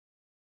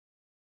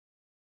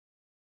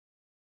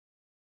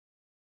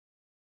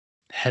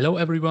Hello,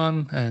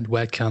 everyone, and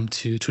welcome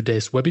to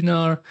today's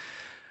webinar.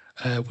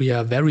 We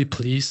are very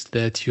pleased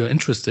that you're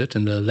interested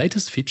in the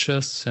latest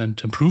features and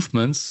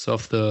improvements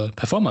of the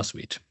Performer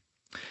Suite.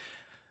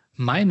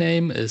 My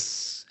name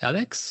is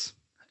Alex,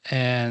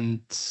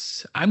 and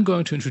I'm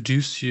going to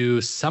introduce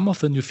you some of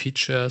the new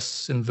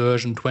features in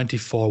version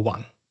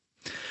 24.1.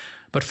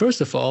 But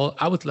first of all,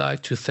 I would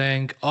like to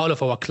thank all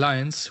of our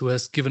clients who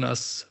has given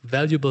us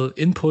valuable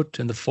input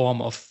in the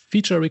form of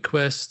feature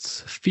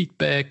requests,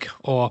 feedback,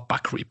 or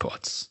bug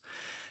reports.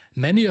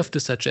 Many of the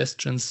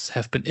suggestions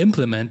have been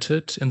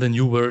implemented in the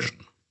new version.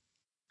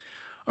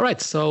 All right,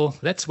 so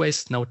let's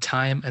waste no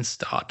time and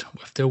start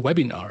with the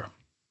webinar.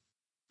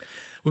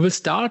 We will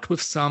start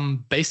with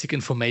some basic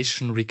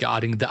information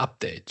regarding the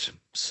update.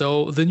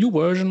 So the new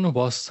version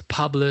was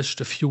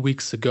published a few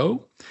weeks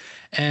ago,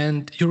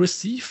 and you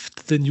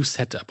received the new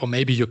setup, or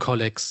maybe your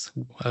colleagues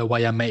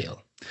via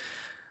mail.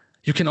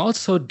 You can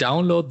also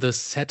download the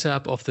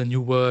setup of the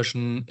new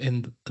version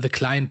in the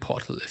client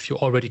portal if you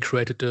already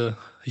created a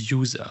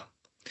user.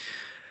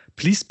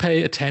 Please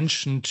pay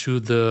attention to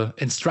the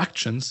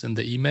instructions in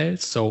the email.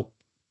 So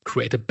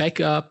create a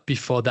backup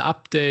before the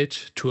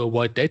update to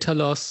avoid data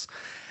loss.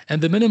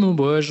 And the minimum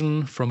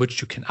version from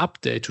which you can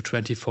update to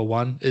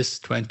 24.1 is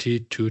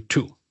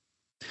 22.2.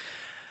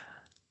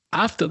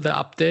 After the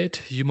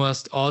update, you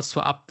must also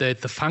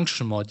update the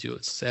function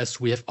modules, as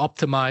we have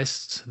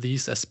optimized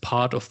these as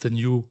part of the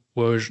new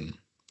version.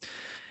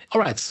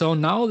 All right, so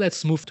now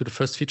let's move to the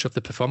first feature of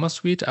the Performer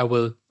Suite. I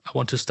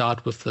want to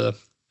start with the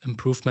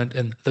improvement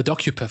in the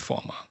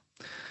DocuPerformer.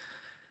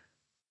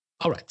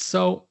 All right,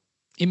 so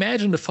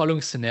imagine the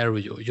following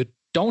scenario. You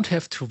don't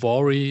have to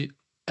worry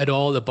at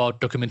all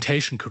about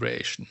documentation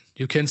creation.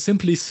 You can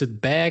simply sit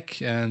back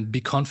and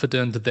be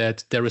confident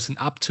that there is an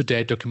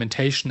up-to-date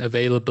documentation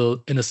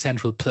available in a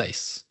central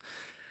place.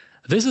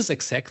 This is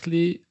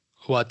exactly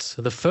what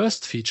the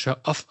first feature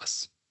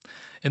offers.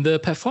 In the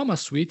Performer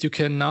Suite, you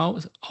can now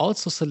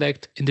also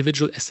select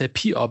individual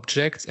SAP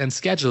objects and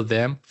schedule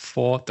them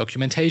for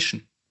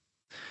documentation.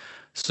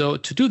 So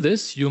to do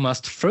this, you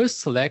must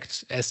first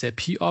select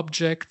SAP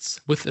objects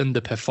within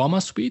the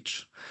Performer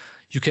Suite.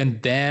 You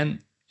can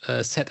then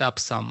set up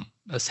some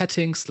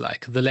settings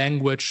like the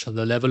language,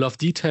 the level of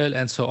detail,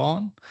 and so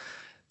on.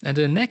 And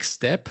the next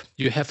step,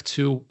 you have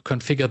to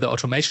configure the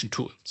automation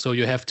tool. So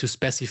you have to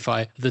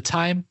specify the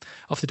time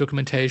of the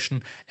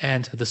documentation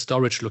and the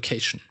storage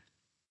location.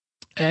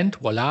 And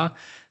voila,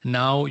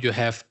 now you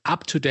have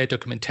up-to-date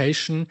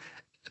documentation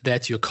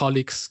that your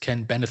colleagues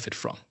can benefit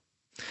from.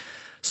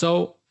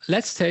 So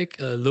let's take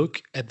a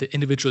look at the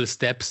individual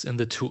steps in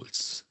the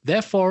tools.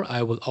 Therefore,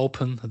 I will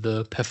open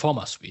the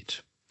Performer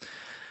Suite.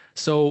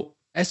 So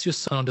as you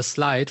saw on the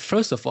slide,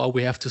 first of all,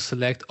 we have to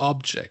select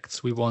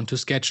objects we want to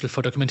schedule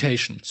for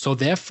documentation. So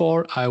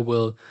therefore, I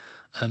will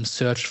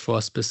search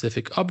for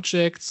specific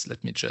objects.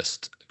 Let me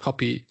just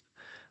copy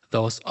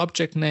those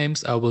object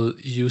names. I will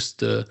use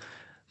the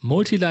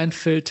multi-line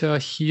filter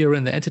here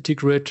in the entity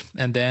grid,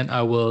 and then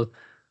I will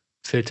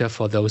filter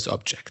for those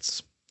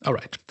objects. All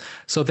right,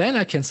 so then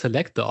I can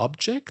select the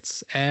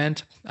objects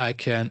and I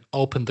can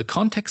open the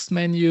context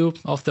menu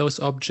of those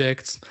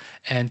objects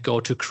and go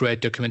to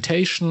create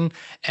documentation,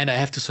 and I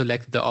have to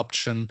select the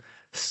option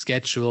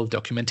schedule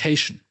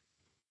documentation.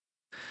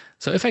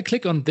 So if I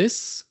click on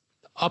this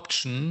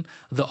option,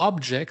 the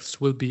objects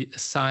will be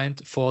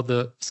assigned for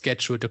the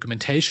schedule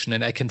documentation,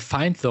 and I can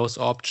find those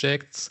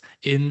objects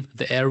in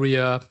the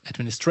area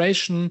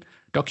administration,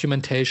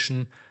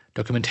 documentation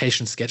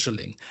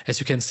scheduling. As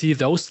you can see,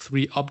 those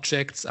three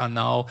objects are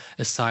now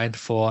assigned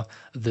for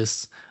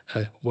this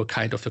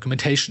kind of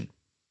documentation.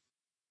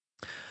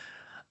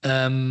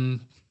 It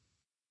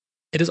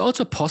is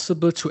also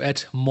possible to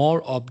add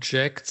more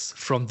objects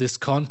from this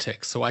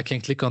context. So I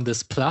can click on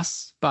this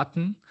plus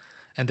button,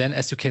 and then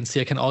as you can see,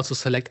 I can also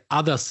select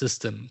other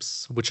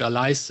systems which are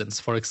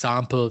licensed, for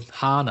example,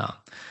 HANA.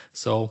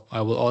 So I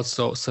will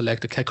also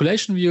select a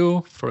calculation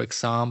view, for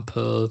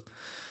example,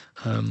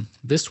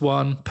 this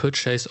one,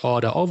 purchase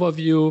order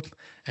overview,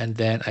 and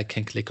then I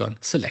can click on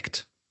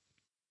select.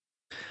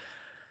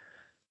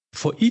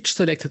 For each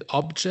selected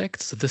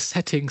object, the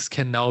settings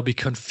can now be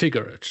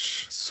configured.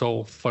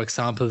 So for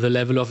example, the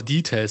level of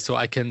detail. So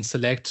I can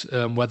select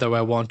whether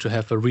I want to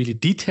have a really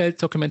detailed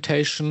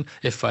documentation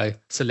if I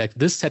select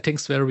this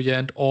settings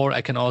variant, or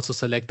I can also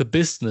select the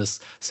business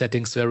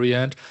settings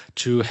variant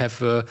to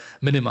have a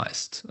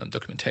minimized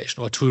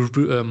documentation, or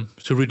to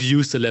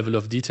reduce the level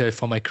of detail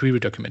for my query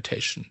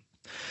documentation.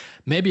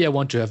 Maybe I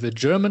want to have a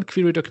German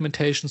query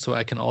documentation, so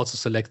I can also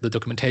select the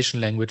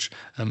documentation language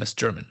as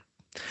German.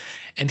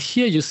 And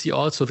here you see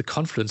also the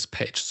Confluence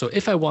page. So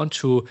if I want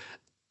to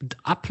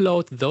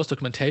upload those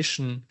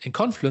documentation in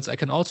Confluence, I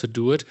can also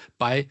do it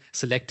by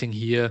selecting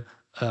here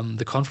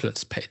the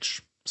Confluence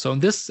page. So in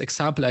this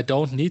example, I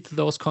don't need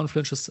those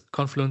Confluence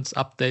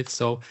updates,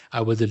 so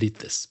I will delete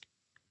this.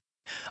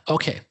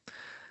 Okay,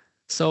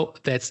 so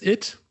that's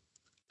it.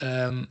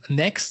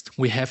 Next,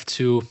 we have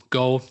to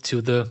go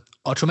to the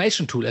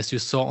automation tool, as you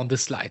saw on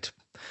this slide.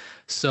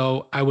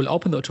 So I will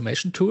open the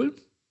automation tool.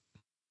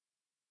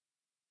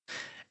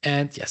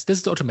 And yes, this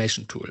is the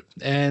automation tool.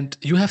 And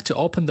you have to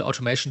open the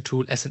automation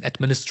tool as an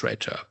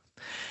administrator.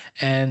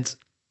 And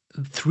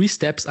 3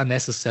 steps are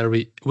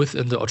necessary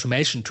within the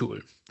automation tool.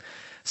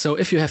 So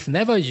if you have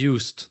never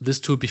used this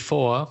tool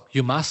before,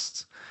 you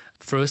must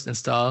first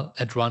install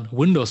and run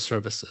Windows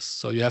services.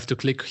 So you have to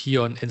click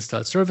here on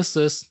Install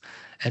Services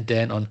and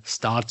then on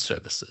Start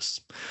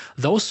Services.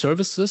 Those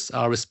services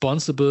are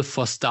responsible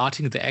for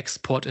starting the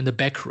export in the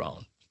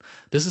background.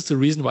 This is the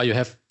reason why you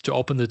have to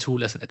open the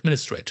tool as an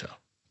administrator.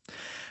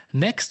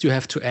 Next, you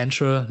have to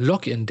enter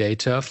login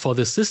data for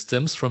the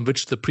systems from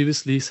which the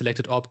previously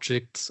selected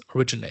objects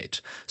originate.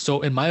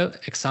 So in my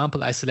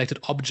example, I selected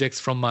objects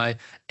from my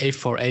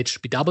A4H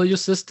BW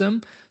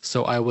system.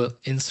 So I will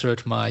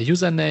insert my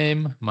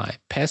username, my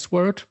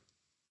password.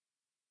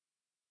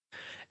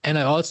 And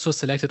I also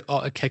selected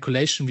a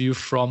calculation view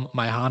from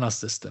my HANA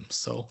system.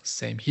 So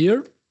same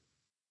here.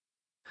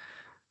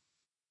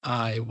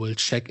 I will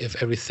check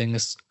if everything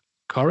is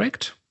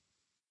correct.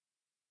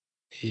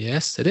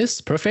 Yes, it is.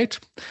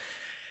 Perfect.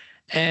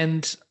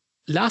 And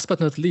last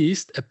but not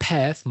least, a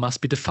path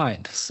must be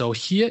defined. So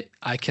here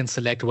I can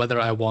select whether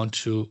I want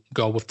to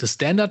go with the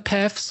standard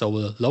path, so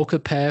a local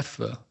path,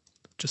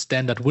 just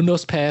standard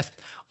Windows path,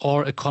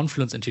 or a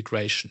Confluence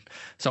integration.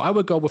 So I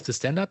will go with the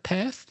standard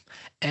path,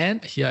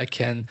 and here I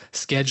can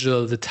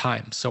schedule the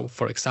time. So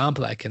for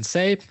example, I can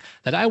say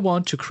that I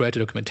want to create a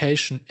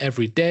documentation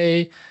every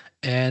day,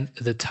 and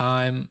the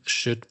time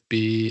should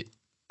be,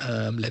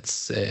 let's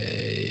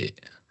say,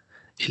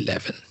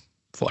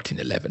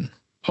 14:11.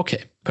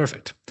 Okay,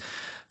 perfect.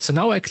 So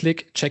now I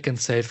click check and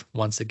save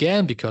once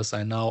again because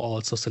I now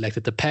also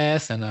selected the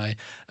path and I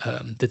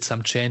did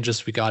some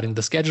changes regarding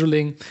the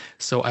scheduling.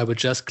 So I would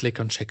just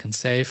click on check and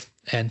save.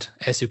 And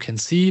as you can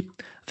see,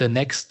 the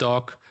next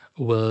doc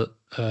will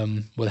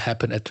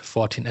happen at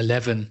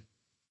 14:11.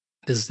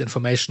 This is the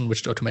information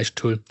which the automation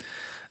tool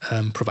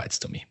provides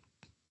to me.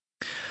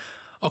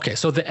 Okay,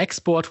 so the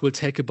export will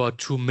take about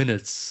 2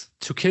 minutes.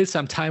 To kill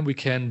some time, we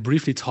can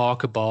briefly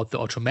talk about the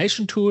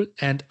automation tool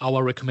and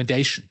our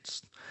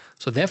recommendations.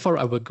 So therefore,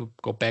 I will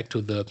go back to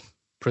the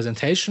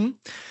presentation.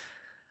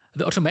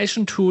 The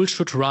automation tool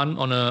should run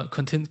on a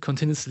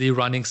continuously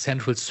running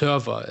central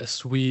server,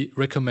 as we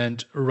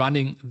recommend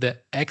running the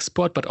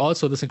export, but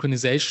also the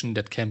synchronization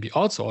that can be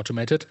also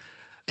automated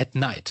at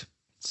night.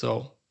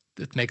 So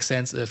it makes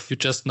sense if you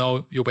just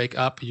know you wake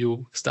up,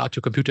 you start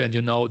your computer, and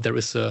you know there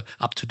is a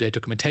up-to-date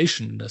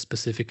documentation in a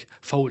specific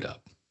folder.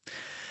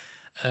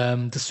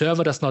 The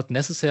server does not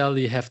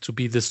necessarily have to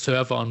be the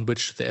server on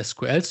which the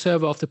SQL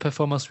server of the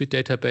Performance Suite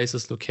database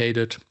is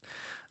located.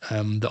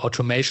 The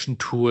automation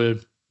tool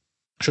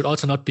should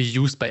also not be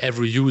used by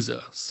every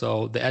user.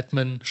 So the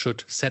admin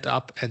should set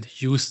up and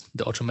use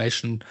the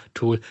automation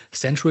tool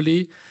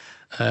centrally.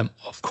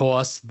 Of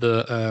course,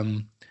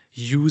 the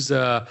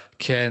user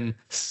can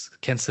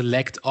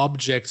select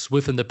objects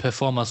within the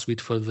Performer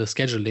Suite for the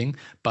scheduling,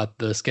 but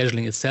the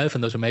scheduling itself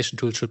and the automation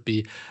tool should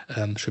be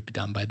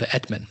done by the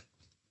admin.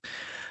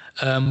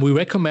 We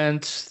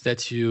recommend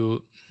that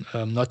you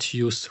not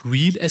use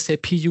real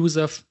SAP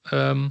user.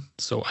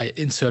 So I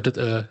inserted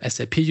a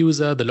SAP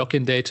user, the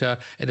login data,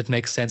 and it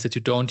makes sense that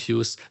you don't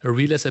use a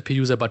real SAP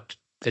user, but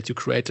that you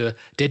create a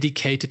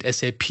dedicated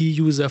SAP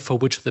user for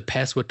which the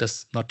password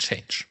does not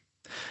change.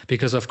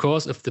 Because of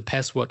course,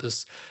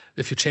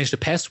 if you change the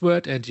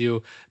password and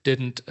you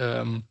didn't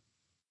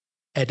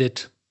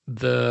edit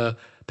the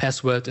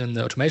password in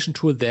the automation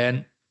tool,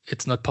 then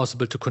it's not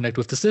possible to connect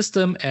with the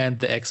system and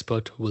the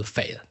export will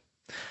fail.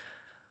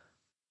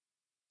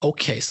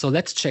 Okay, so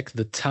let's check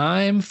the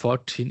time,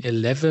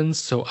 14:11.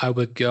 So I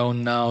will go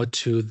now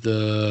to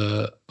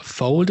the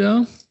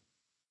folder.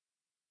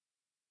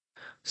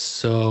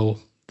 So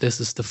this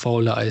is the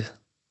folder I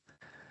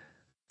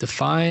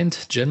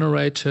defined,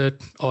 generated,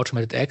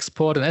 automated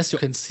export. And as you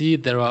can see,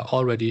 there are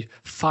already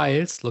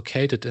files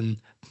located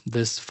in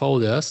these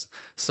folders.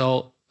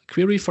 So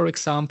query, for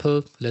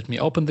example, let me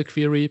open the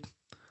query.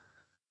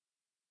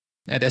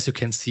 And as you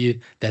can see,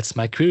 that's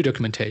my query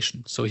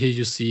documentation. So here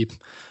you see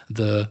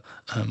the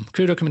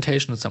query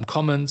documentation with some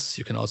comments.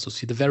 You can also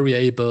see the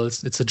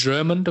variables. It's a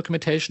German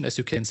documentation. As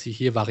you can see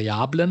here,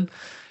 Variablen,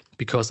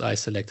 because I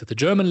selected the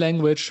German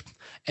language.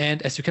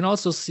 And as you can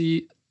also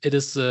see, it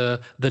is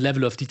the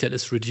level of detail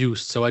is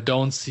reduced. So I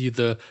don't see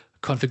the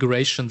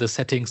configuration, the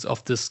settings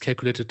of this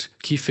calculated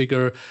key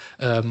figure,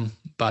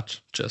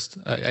 but just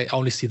I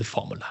only see the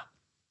formula.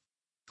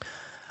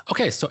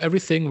 Okay, so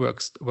everything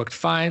worked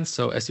fine.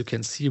 So as you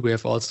can see, we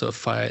have also a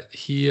file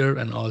here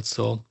and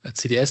also a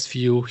CDS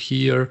view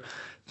here.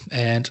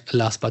 And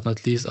last but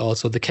not least,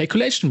 also the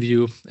calculation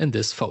view in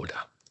this folder.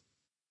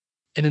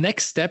 In the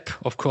next step,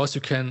 of course,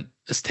 you can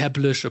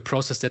establish a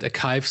process that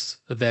archives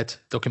that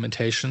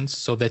documentation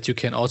so that you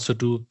can also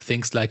do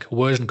things like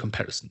version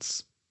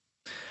comparisons.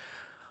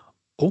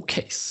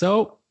 Okay,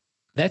 so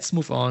let's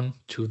move on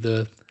to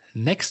the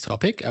next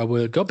topic. I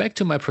will go back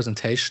to my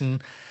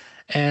presentation.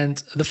 And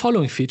the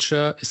following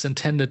feature is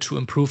intended to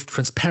improve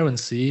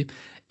transparency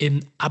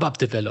in ABAP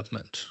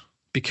development.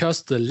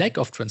 because the lack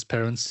of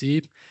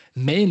transparency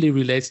mainly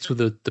relates to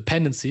the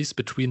dependencies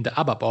between the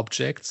ABAP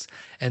objects,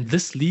 and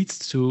this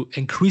leads to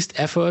increased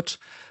effort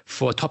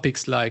for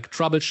topics like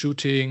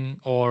troubleshooting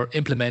or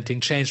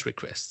implementing change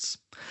requests.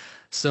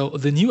 So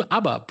the new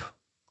ABAP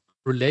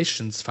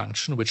relations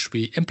function, which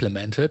we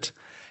implemented,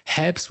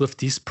 helps with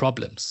these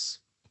problems.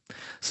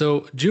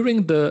 So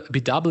during the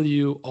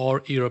BW or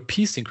ERP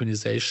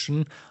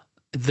synchronization,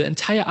 the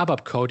entire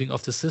ABAP coding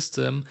of the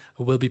system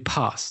will be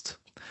parsed.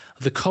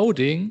 The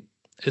coding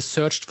is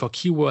searched for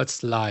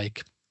keywords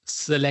like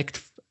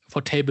select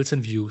for tables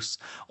and views,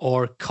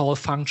 or call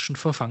function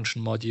for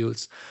function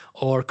modules,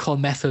 or call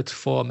method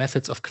for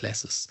methods of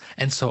classes,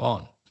 and so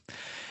on.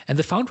 And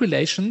the found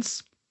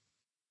relations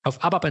of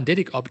ABAP and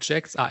DATIC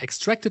objects are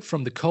extracted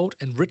from the code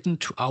and written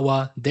to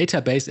our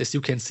database, as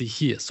you can see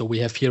here. So we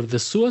have here the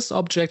source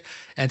object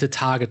and the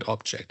target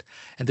object.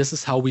 And this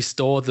is how we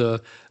store the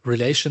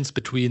relations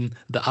between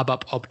the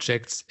ABAP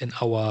objects in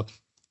our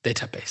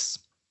database.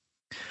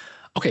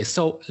 Okay,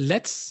 so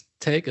let's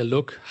take a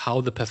look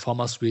how the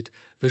Performer Suite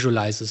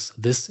visualizes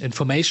this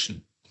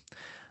information.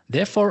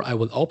 Therefore, I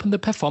will open the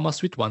Performer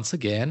Suite once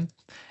again.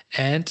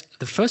 And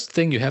the first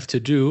thing you have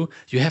to do,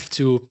 you have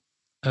to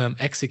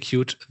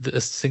execute the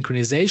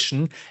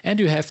synchronization, and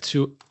you have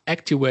to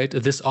activate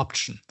this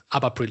option,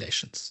 ABAP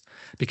relations,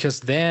 because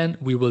then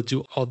we will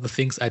do all the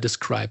things I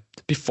described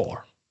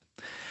before.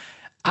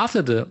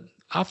 After the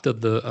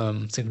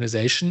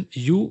synchronization,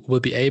 you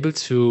will be able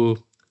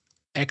to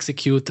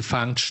execute the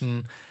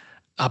function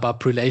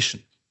ABAP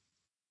relation.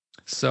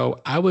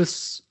 So I will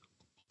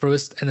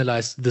first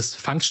analyze this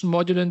function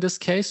module in this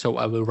case. So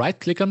I will right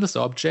click on this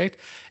object.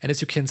 And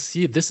as you can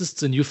see, this is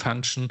the new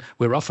function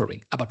we're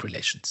offering, ABAP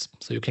relations.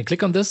 So you can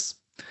click on this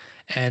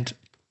and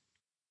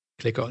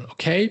click on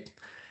OK.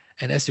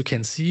 And as you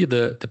can see,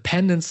 the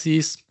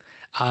dependencies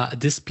are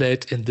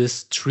displayed in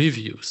this tree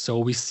view. So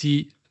we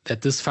see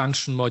that this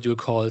function module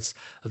calls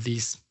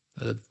these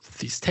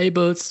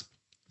tables,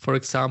 for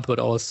example,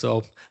 but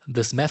also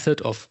this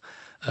method of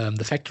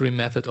the factory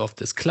method of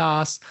this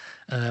class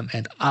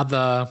and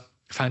other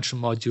function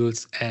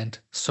modules and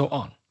so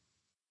on.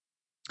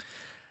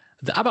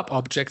 The ABAP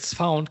objects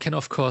found can,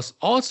 of course,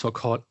 also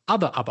call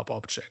other ABAP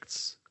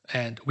objects.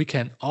 And we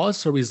can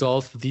also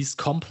resolve these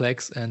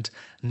complex and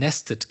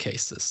nested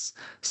cases.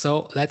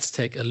 So let's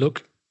take a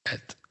look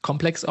at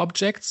complex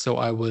objects. So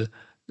I will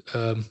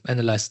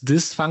analyze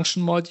this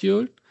function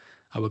module.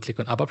 I will click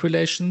on ABAP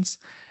relations.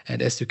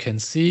 And as you can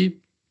see,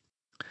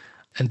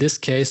 in this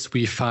case,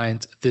 we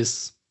find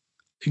this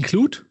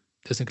include.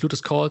 This include is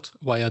called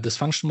via this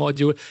function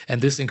module, and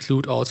this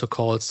include also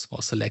calls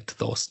or select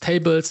those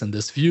tables in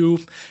this view.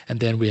 And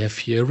then we have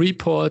here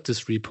report.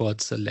 This report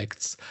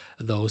selects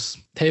those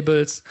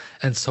tables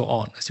and so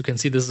on. As you can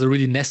see, this is a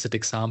really nested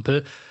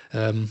example,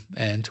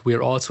 and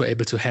we're also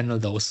able to handle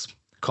those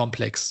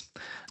complex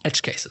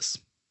edge cases.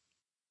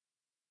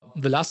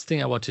 The last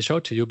thing I want to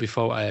show to you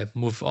before I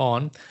move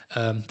on,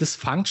 this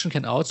function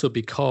can also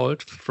be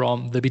called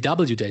from the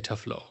BW data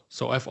flow.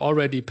 So I've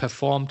already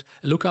performed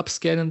a lookup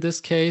scan in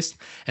this case.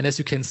 And as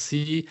you can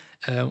see,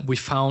 we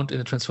found in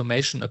the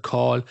transformation a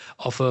call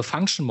of a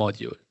function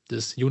module,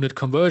 this unit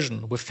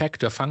conversion with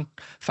factor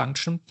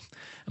function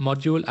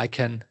module. I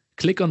can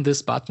click on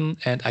this button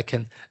and I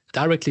can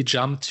directly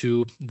jump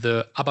to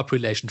the ABAP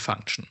relation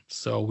function.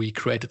 So we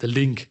created a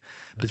link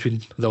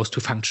between those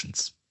two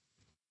functions.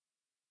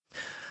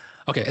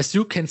 Okay, as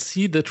you can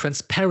see, the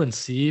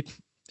transparency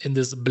in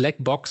this black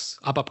box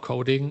ABAP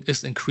coding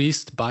is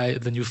increased by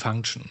the new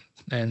function.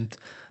 And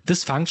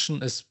this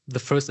function is the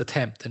first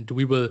attempt, and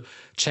we will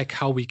check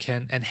how we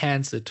can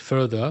enhance it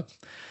further.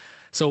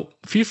 So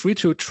feel free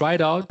to try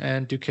it out,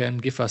 and you can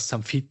give us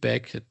some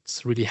feedback.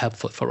 It's really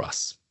helpful for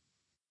us.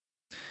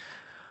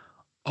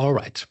 All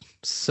right,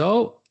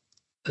 so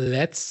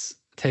let's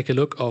take a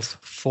look of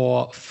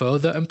 4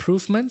 further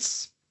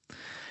improvements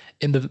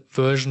in the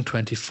version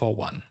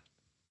 24.1.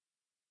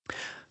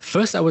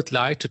 First, I would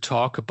like to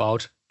talk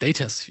about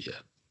DataSphere.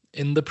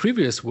 In the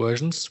previous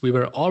versions, we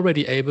were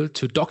already able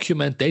to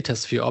document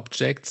DataSphere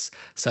objects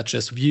such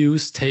as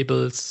views,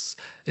 tables,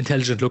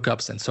 intelligent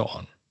lookups, and so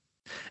on.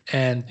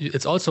 And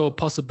it's also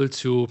possible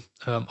to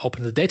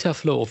open the data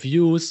flow of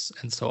views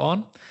and so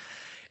on.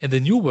 In the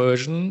new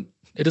version,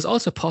 it is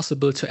also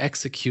possible to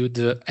execute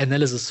the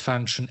analysis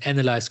function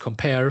analyze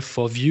compare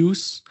for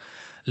views,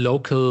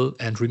 local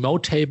and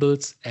remote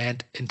tables,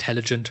 and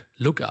intelligent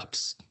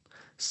lookups.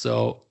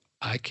 So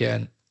I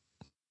can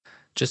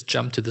just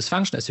jump to this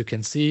function. As you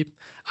can see,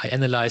 I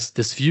analyzed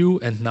this view,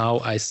 and now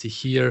I see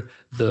here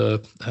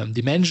the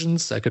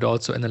dimensions. I could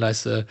also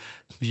analyze a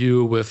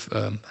view with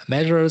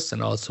measures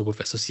and also with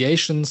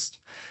associations.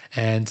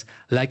 And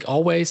like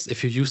always,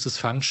 if you use this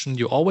function,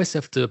 you always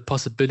have the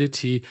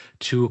possibility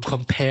to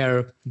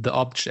compare the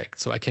object.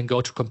 So I can go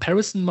to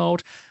comparison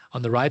mode.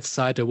 On the right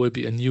side, there will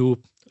be a new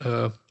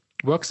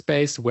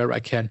workspace where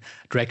I can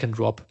drag and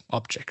drop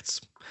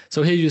objects.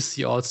 So here you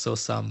see also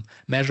some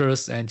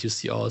measures, and you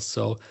see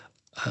also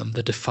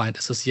the defined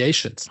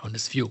associations on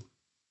this view.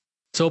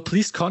 So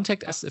please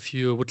contact us if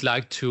you would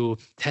like to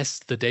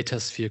test the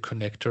DataSphere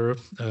connector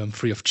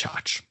free of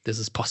charge. This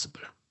is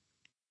possible.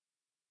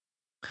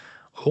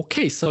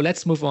 Okay, so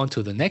let's move on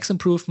to the next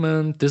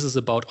improvement. This is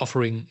about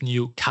offering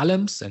new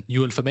columns and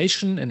new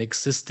information in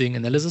existing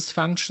analysis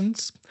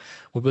functions.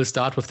 We will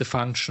start with the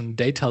function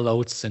data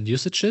loads and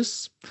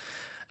usages.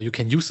 You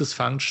can use this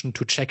function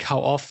to check how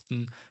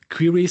often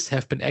queries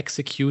have been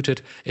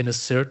executed in a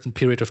certain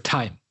period of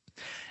time.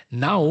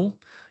 Now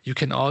you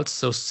can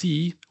also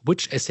see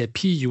which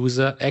SAP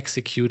user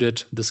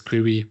executed this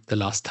query the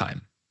last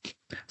time.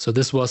 So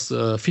this was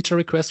a feature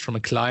request from a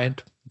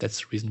client.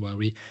 That's the reason why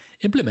we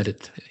implement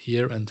it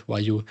here and why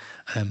you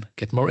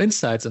get more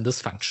insights in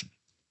this function.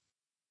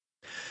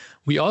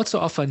 We also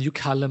offer new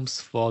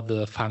columns for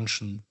the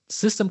function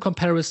system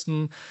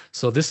comparison.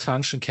 So this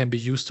function can be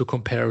used to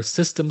compare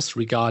systems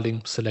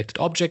regarding selected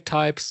object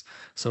types.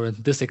 So in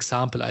this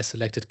example, I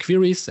selected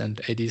queries and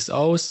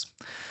ADSOs.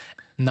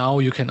 Now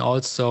you can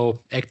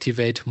also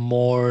activate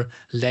more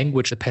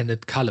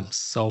language-dependent columns.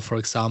 So for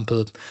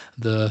example,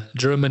 the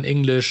German,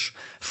 English,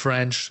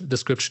 French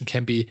description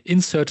can be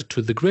inserted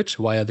to the grid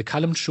via the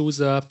column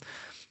chooser.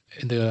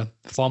 In the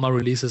former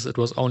releases, it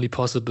was only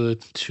possible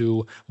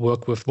to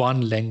work with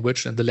one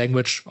language, and the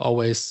language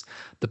always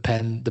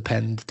depend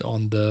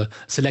on the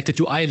selected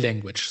UI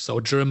language, so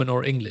German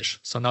or English.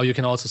 So now you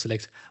can also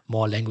select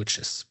more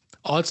languages.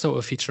 Also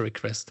a feature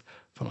request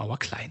from our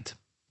client.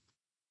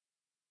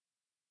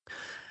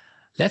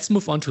 Let's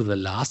move on to the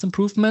last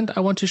improvement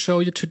I want to show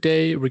you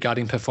today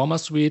regarding Performer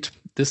Suite,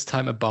 this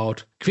time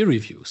about query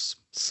views.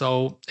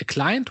 So a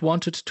client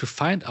wanted to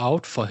find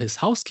out for his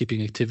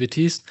housekeeping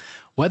activities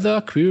whether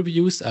query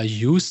views are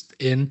used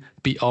in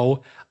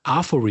BO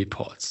AFO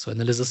reports, so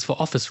analysis for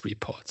office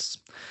reports.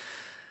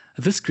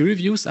 These query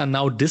views are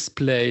now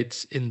displayed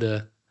in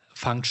the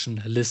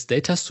function list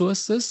data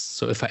sources.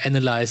 So if I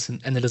analyze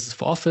an analysis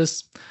for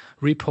office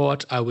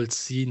report, I will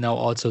see now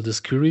also this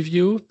query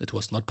view. It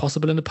was not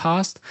possible in the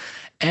past.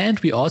 And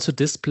we also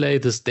display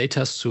this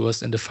data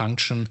source in the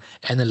function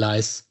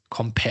analyze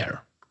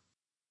compare.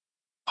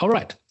 All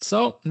right,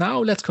 so now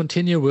let's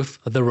continue with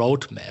the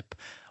roadmap.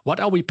 What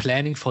are we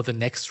planning for the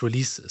next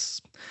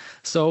releases?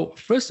 So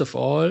first of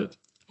all,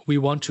 we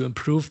want to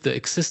improve the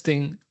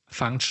existing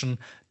function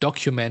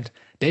document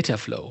data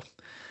flow.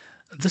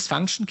 This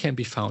function can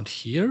be found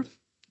here,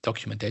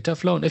 document data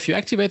flow. And if you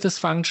activate this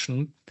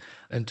function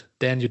and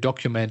then you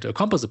document a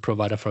composite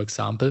provider, for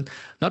example,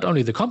 not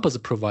only the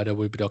composite provider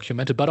will be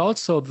documented, but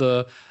also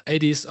the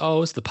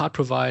ADSOs, the part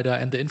provider,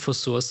 and the info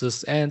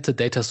sources, and the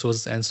data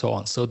sources, and so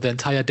on. So the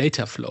entire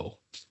data flow.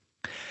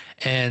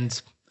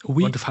 And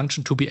we want the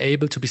function to be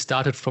able to be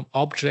started from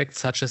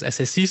objects such as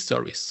SAC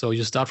stories. So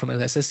you start from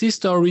an SAC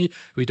story,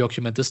 we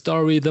document the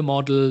story, the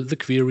model, the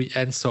query,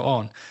 and so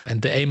on.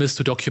 And the aim is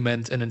to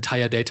document an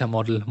entire data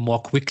model more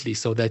quickly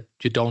so that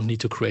you don't need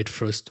to create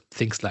first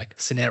things like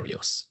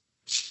scenarios.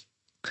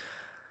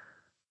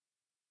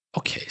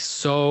 Okay,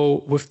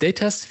 so with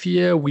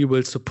DataSphere, we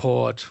will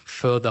support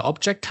further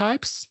object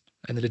types,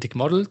 analytic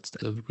models,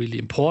 a really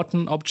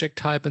important object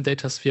type in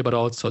DataSphere, but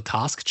also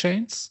task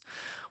chains.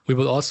 We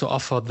will also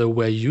offer the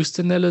where used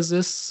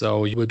analysis.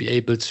 So you will be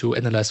able to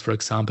analyze, for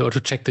example, or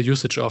to check the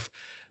usage of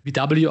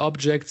VW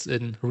objects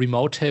in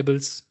remote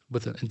tables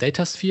in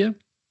DataSphere.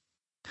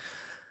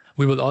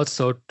 We will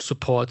also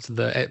support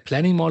the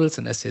planning models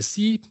in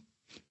SAC.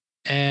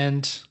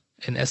 And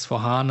in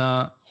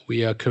S/4HANA,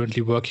 we are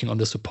currently working on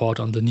the support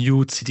on the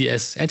new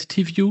CDS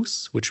entity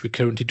views, which we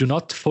currently do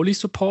not fully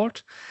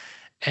support.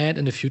 And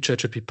in the future,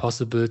 it should be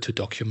possible to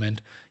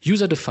document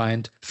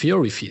user-defined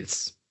Fiori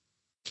fields.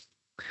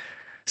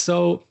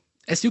 So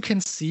as you can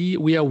see,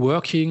 we are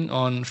working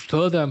on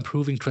further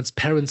improving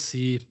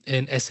transparency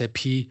in SAP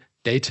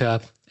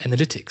data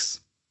analytics.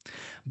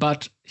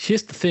 But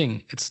here's the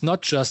thing, it's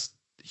not just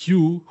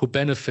you who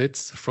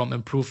benefits from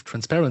improved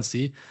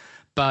transparency,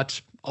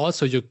 but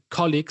also your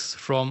colleagues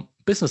from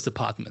business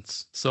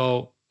departments.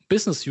 So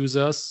business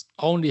users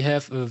only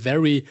have a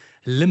very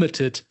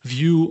limited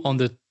view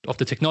of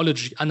the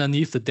technology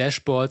underneath the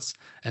dashboards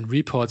and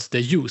reports they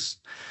use.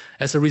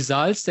 As a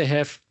result, they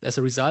have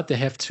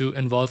to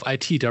involve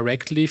IT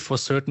directly for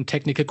certain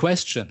technical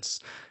questions.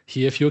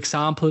 Here are a few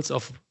examples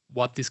of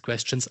what these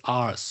questions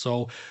are.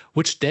 So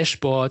which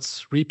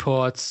dashboards,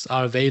 reports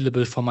are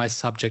available for my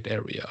subject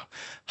area?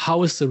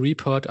 How is the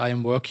report I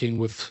am working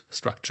with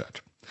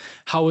structured?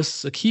 How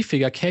is the key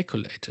figure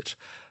calculated?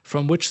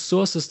 From which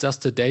sources does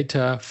the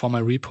data for my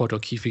report or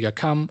key figure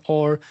come?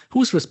 Or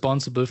who's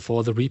responsible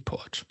for the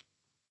report?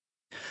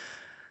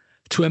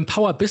 To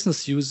empower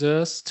business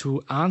users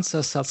to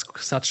answer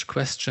such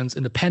questions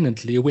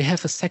independently, we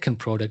have a second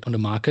product on the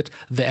market,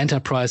 the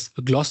Enterprise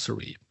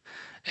Glossary.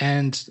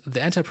 And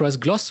the Enterprise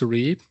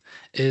Glossary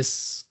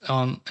is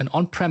an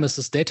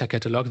on-premises data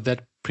catalog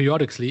that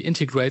periodically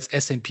integrates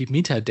SAP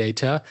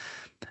metadata,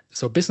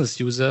 so business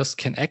users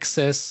can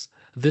access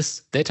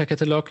this data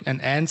catalog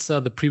and answer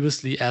the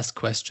previously asked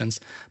questions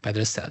by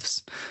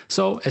themselves.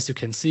 So as you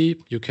can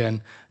see, you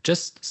can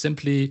just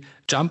simply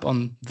jump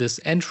on this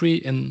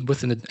entry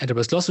within the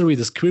enterprise glossary,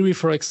 this query,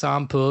 for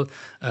example.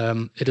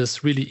 It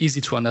is really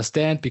easy to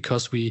understand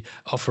because we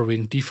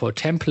offering default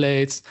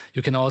templates.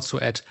 You can also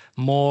add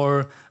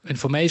more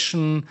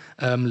information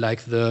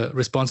like the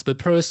responsible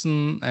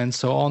person and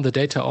so on, the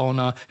data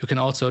owner. You can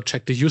also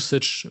check the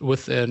usage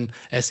within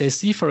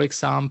SAC, for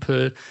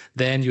example.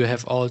 Then you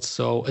have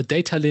also a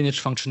data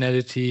lineage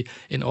functionality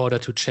in order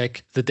to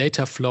check the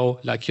data flow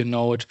like you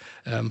know it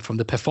from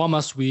the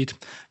Performer Suite.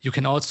 You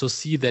can also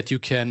see that you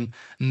can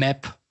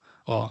map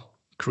or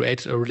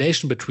create a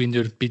relation between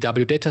your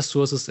BW data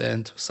sources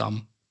and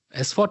some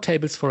S4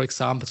 tables, for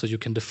example, so you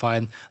can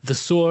define the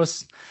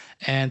source.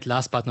 And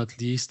last but not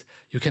least,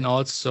 you can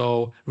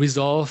also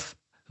resolve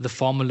the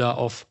formula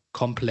of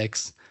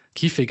complex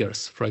key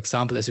figures. For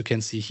example, as you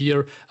can see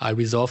here, I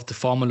resolved the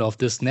formula of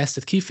this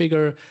nested key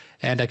figure,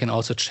 and I can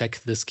also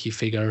check this key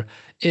figure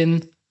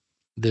in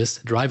this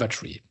driver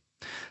tree.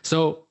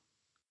 So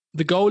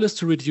the goal is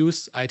to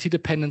reduce IT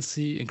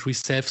dependency, increase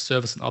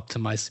self-service, and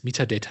optimize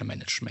metadata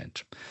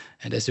management.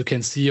 And as you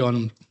can see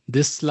on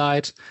this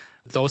slide,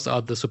 those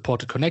are the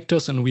supported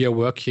connectors, and we are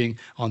working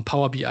on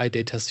Power BI,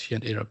 DataSphere,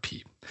 and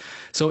ERP.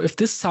 So if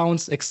this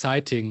sounds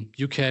exciting,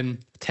 you can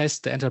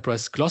test the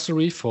Enterprise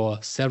Glossary for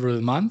several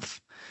months.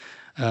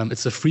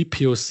 It's a free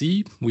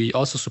POC. We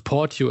also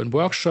support you in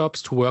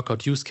workshops to work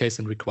out use case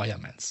and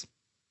requirements.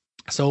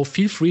 So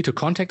feel free to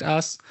contact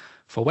us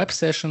for web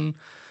session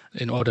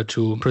in order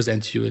to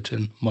present you it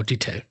in more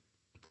detail.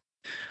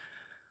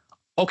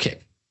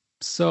 Okay,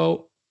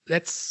 so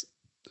let's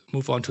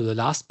move on to the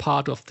last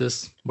part of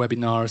this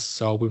webinar.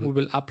 So we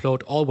will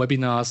upload all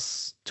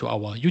webinars to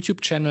our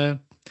YouTube channel.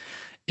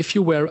 If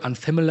you were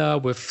unfamiliar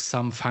with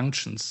some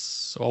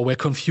functions or were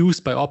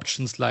confused by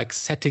options like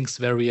settings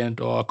variant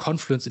or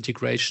Confluence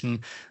integration,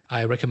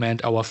 I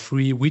recommend our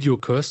free video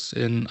course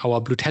in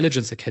our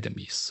Blutelligence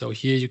Academy. So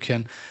here you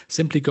can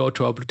simply go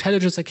to our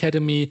Blutelligence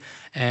Academy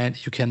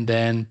and you can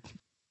then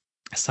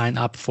sign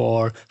up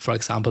for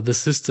example, the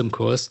system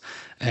course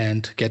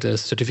and get a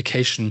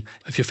certification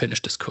if you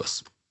finish this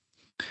course.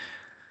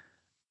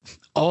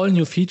 All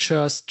new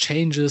features,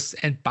 changes,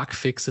 and bug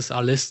fixes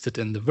are listed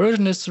in the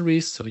version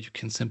history. So you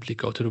can simply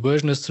go to the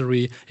version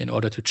history in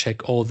order to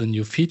check all the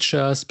new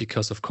features,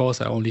 because of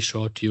course I only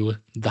showed you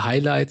the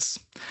highlights.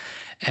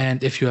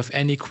 And if you have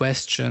any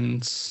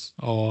questions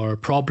or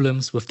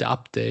problems with the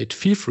update,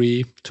 feel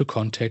free to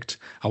contact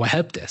our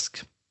help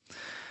desk.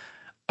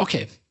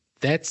 Okay,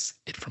 that's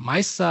it from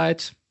my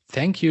side.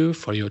 Thank you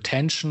for your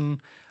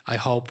attention. I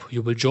hope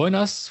you will join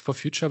us for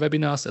future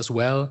webinars as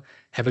well.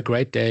 Have a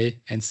great day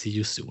and see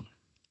you soon.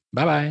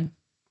 Bye-bye.